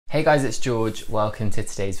Hey guys, it's George. Welcome to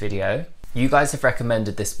today's video. You guys have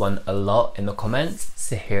recommended this one a lot in the comments,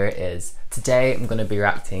 so here it is. Today I'm going to be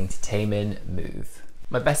reacting to Taemin Move.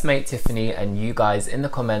 My best mate Tiffany and you guys in the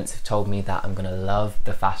comments have told me that I'm going to love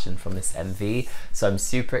the fashion from this MV, so I'm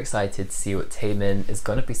super excited to see what Taemin is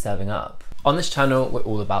going to be serving up. On this channel, we're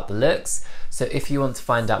all about the looks, so if you want to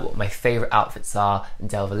find out what my favourite outfits are and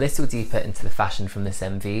delve a little deeper into the fashion from this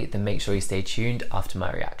MV, then make sure you stay tuned after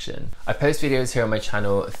my reaction. I post videos here on my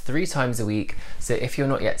channel 3 times a week, so if you're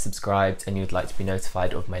not yet subscribed and you'd like to be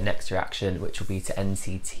notified of my next reaction, which will be to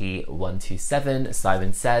NCT 127, as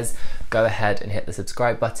Simon says, go ahead and hit the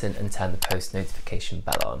subscribe button and turn the post notification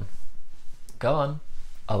bell on. Go on,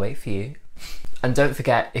 I'll wait for you. And don't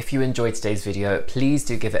forget, if you enjoyed today's video, please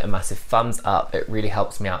do give it a massive thumbs up. It really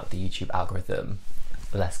helps me out with the YouTube algorithm.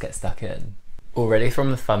 Let's get stuck in. Already from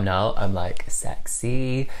the thumbnail, I'm like,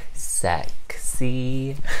 sexy,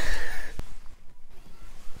 sexy.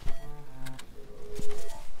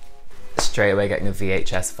 Straight away getting a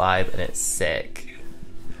VHS vibe and it's sick.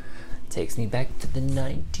 Takes me back to the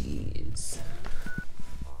 90s.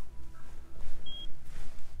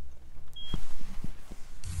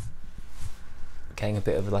 Getting a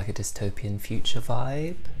bit of like a dystopian future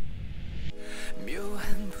vibe.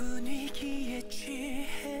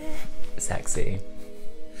 Sexy.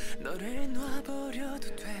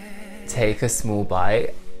 Take a small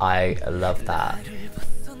bite. I love that.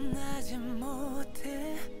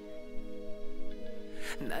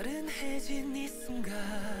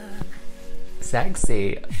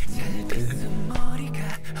 Sexy.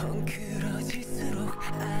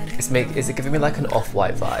 Is it giving me like an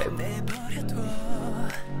off-white vibe?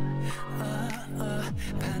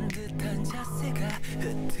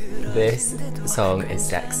 This song is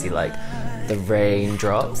sexy, like the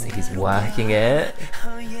raindrops, he's working it.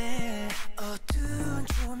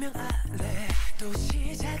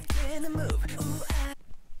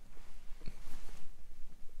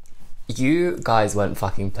 You guys weren't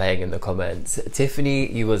fucking playing in the comments. Tiffany,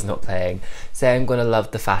 you was not playing. Say I'm gonna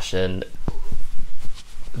love the fashion.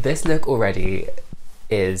 This look already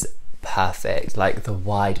is perfect. Like the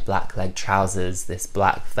wide black leg trousers, this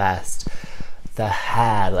black vest, the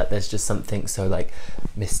hair, like there's just something so like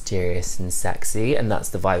mysterious and sexy, and that's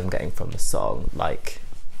the vibe I'm getting from the song. Like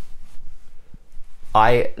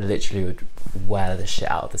I literally would wear the shit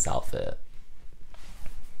out of this outfit.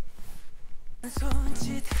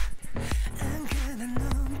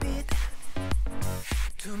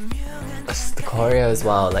 The choreo as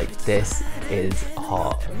well, like this is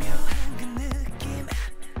hot.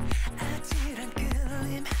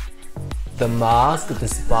 The mask, the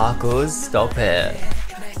sparkles, stop it.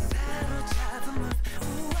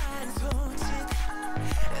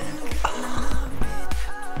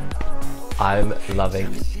 I'm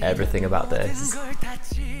loving everything about this.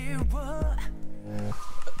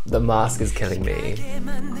 The mask is killing me.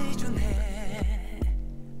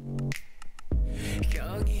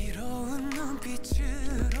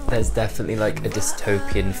 There's definitely like a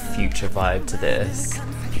dystopian future vibe to this,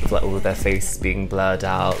 with like all of their faces being blurred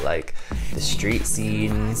out, like the street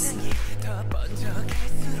scenes.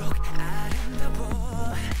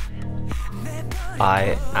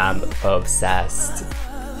 I am obsessed.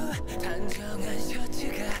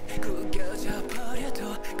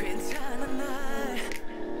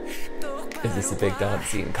 Is this a big dance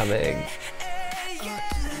scene coming?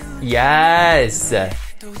 Yes!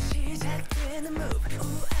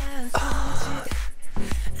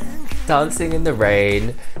 Dancing in the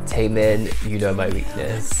rain, Taemin, you know my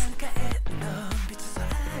weakness.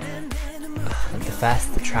 The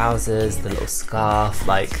vest, the trousers, the little scarf,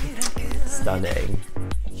 like, stunning.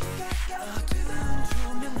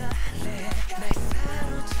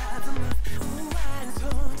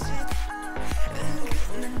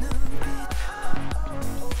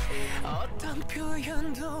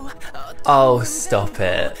 Oh, stop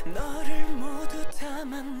it.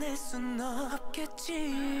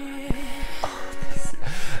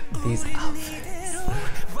 These outfits.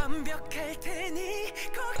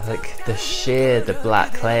 Like the sheer, the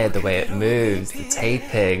black layer, the way it moves, the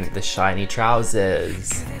taping, the shiny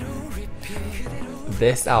trousers.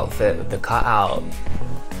 This outfit with the cutout.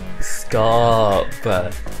 Stop.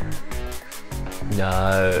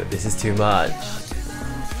 No, this is too much.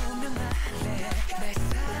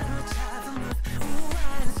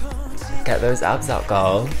 Get those abs out,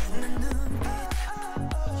 girl.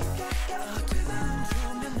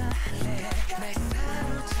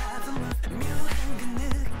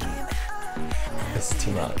 This is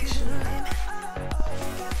too much.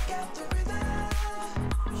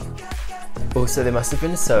 Also, they must have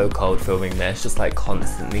been so cold filming this, just like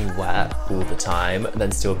constantly wet all the time, and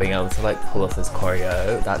then still being able to like pull off this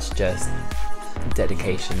choreo. That's just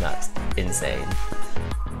dedication, that's insane.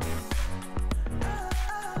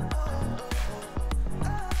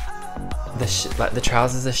 Like the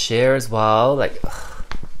trousers are sheer as well, like ugh.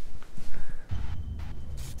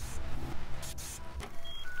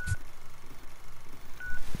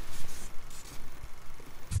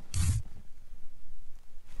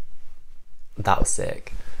 That was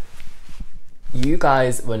sick. You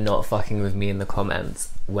guys were not fucking with me in the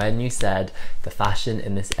comments when you said the fashion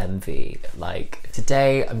in this MV. Like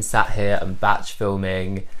today I'm sat here, I'm batch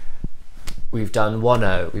filming. We've done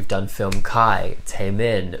Wano, we've done Film Kai,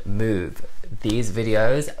 Taemin, Move. These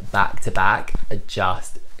videos back to back are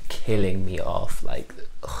just killing me off. Like,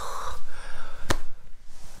 ugh.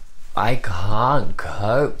 I can't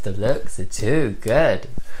cope. The looks are too good.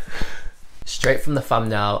 Straight from the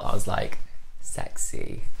thumbnail, I was like,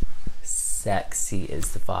 sexy. Sexy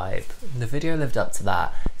is the vibe. The video lived up to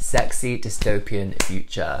that. Sexy dystopian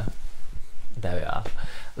future. There we are.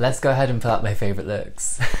 Let's go ahead and pull out my favorite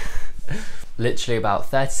looks. Literally about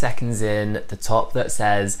 30 seconds in, the top that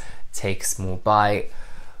says take a small bite.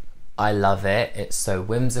 I love it. It's so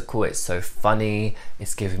whimsical, it's so funny.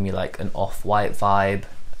 It's giving me like an off-white vibe.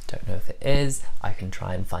 I don't know if it is, I can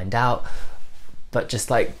try and find out. But just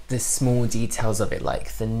like the small details of it,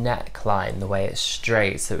 like the neckline, the way it's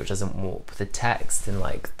straight so it doesn't warp, the text and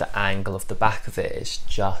like the angle of the back of it is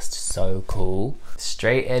just so cool.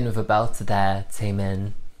 Straight in with a belter there,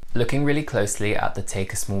 Taemin. Looking really closely at the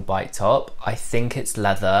take a small bite top, I think it's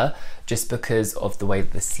leather just because of the way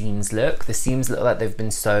that the seams look. The seams look like they've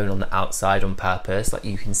been sewn on the outside on purpose, like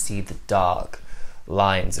you can see the dark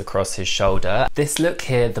lines across his shoulder. This look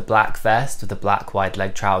here, the black vest with the black wide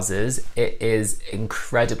leg trousers, it is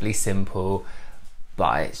incredibly simple,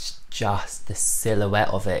 but it's just the silhouette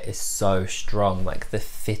of it is so strong. Like the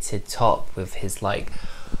fitted top with his like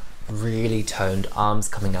really toned arms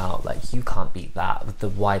coming out, like you can't beat that. With the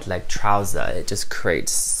wide leg trouser, it just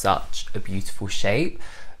creates such a beautiful shape.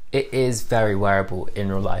 It is very wearable in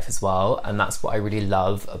real life as well, and that's what I really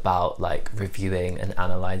love about like reviewing and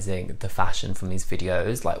analysing the fashion from these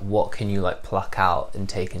videos. Like what can you like pluck out and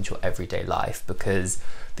take into your everyday life, because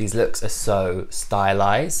these looks are so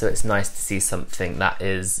stylized, so it's nice to see something that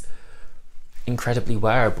is incredibly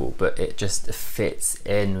wearable but it just fits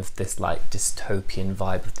in with this like dystopian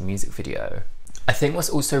vibe of the music video. I think what's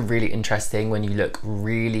also really interesting when you look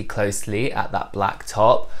really closely at that black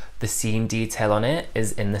top, the seam detail on it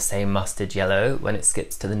is in the same mustard yellow when it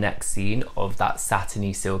skips to the next scene of that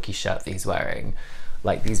satiny silky shirt that he's wearing.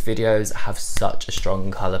 Like these videos have such a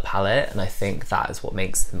strong colour palette, and I think that is what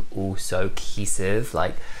makes them all so cohesive.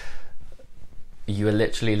 Like you are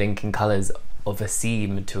literally linking colours of a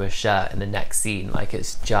seam to a shirt in the next scene. Like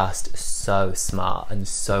it's just so smart and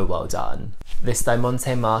so well done. This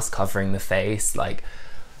diamante mask covering the face, like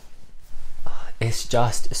it's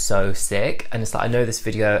just so sick. And it's like, I know this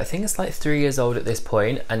video, I think it's like 3 years old at this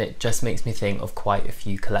point, and it just makes me think of quite a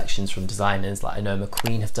few collections from designers. Like I know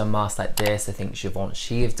McQueen have done masks like this, I think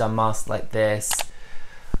Givenchy have done masks like this.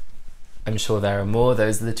 I'm sure there are more.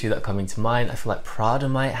 Those are the two that are coming to mind. I feel like Prada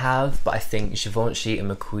might have, but I think Givenchy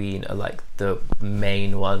and McQueen are like the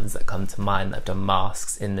main ones that come to mind that have done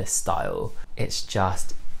masks in this style. It's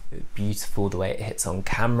just beautiful the way it hits on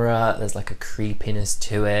camera. There's like a creepiness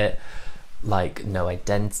to it, like no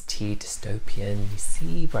identity, dystopian. You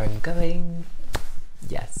see where I'm going?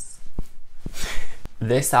 Yes.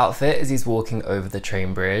 This outfit as he's walking over the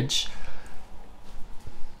train bridge,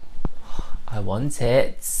 I want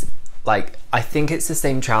it. Like, I think it's the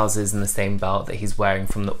same trousers and the same belt that he's wearing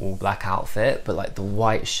from the all black outfit, but like the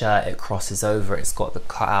white shirt, it crosses over, it's got the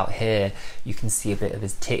cutout here, you can see a bit of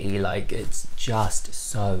his titty, like it's just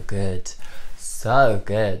so good. So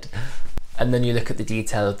good. And then you look at the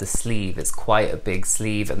detail of the sleeve, it's quite a big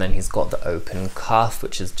sleeve, and then he's got the open cuff,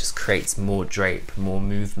 which is just creates more drape, more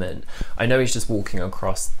movement. I know he's just walking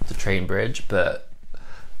across the train bridge, but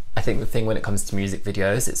I think the thing when it comes to music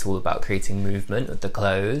videos, it's all about creating movement with the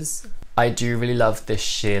clothes. I do really love this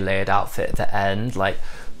sheer layered outfit at the end, like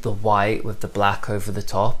the white with the black over the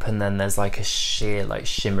top, and then there's like a sheer like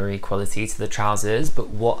shimmery quality to the trousers. But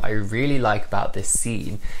what I really like about this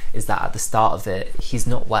scene is that at the start of it, he's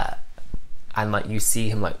not wet. And like you see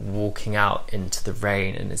him like walking out into the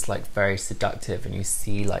rain, and it's like very seductive, and you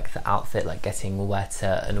see like the outfit like getting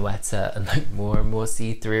wetter and wetter and like more and more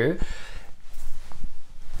see-through.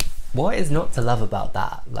 What is not to love about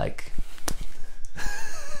that? Like,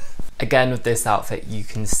 again with this outfit, you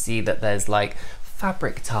can see that there's like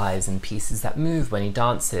fabric ties and pieces that move when he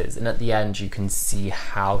dances. And at the end, you can see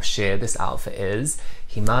how sheer this outfit is.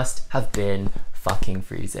 He must have been fucking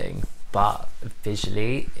freezing, but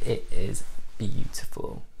visually it is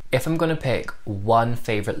beautiful. If I'm gonna pick one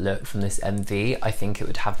favorite look from this MV, I think it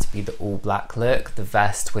would have to be the all black look, the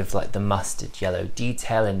vest with like the mustard yellow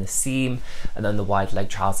detail in the seam, and then the wide leg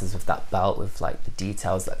trousers with that belt with like the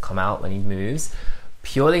details that come out when he moves.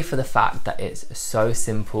 Purely for the fact that it's so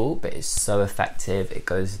simple, but it's so effective. It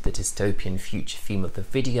goes with the dystopian future theme of the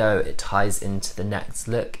video. It ties into the next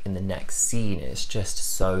look in the next scene. It's just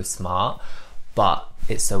so smart, but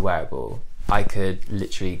it's so wearable. I could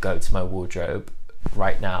literally go to my wardrobe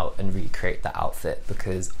right now and recreate that outfit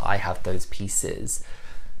because I have those pieces.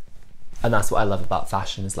 And that's what I love about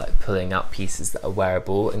fashion, is like pulling out pieces that are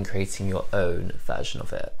wearable and creating your own version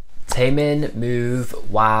of it. Taemin Move,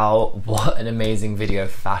 wow, what an amazing video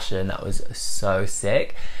for fashion. That was so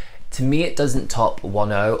sick. To me, it doesn't top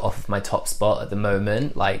 1-0 off of my top spot at the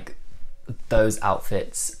moment. Like, those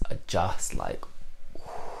outfits are just like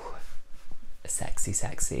sexy,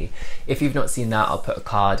 sexy. If you've not seen that, I'll put a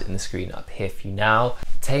card in the screen up here for you now.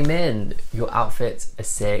 Taemin, your outfits are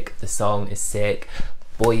sick, the song is sick.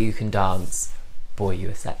 Boy, you can dance. Boy,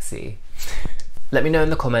 you are sexy. Let me know in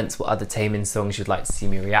the comments what other Taemin songs you'd like to see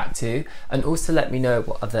me react to, and also let me know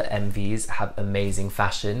what other MVs have amazing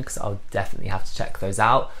fashion, because I'll definitely have to check those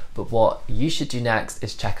out. But what you should do next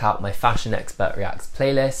is check out my Fashion Expert Reacts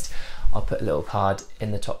playlist. I'll put a little card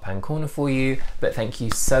in the top hand corner for you. But thank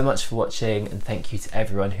you so much for watching, and thank you to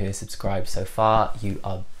everyone who has subscribed so far. You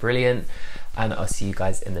are brilliant, and I'll see you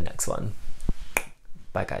guys in the next one.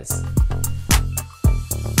 Bye guys.